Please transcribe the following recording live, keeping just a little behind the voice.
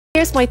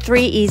Here's my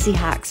 3 easy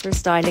hacks for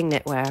styling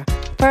knitwear.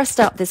 First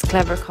up, this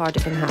clever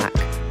cardigan hack.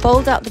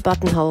 Fold up the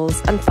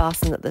buttonholes and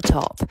fasten at the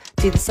top.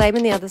 Do the same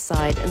on the other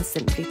side and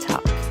simply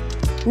tuck.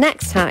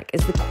 Next hack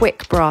is the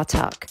quick bra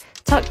tuck.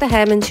 Tuck the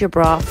hem into your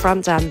bra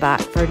front and back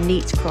for a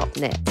neat crop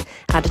knit.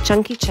 Add a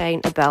chunky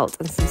chain, a belt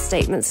and some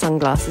statement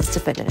sunglasses to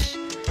finish.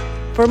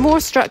 For a more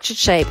structured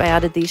shape, I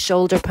added these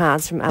shoulder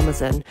pads from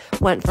Amazon,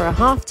 went for a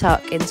half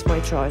tuck into my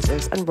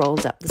trousers and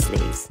rolled up the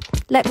sleeves.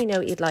 Let me know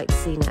what you'd like to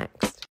see next.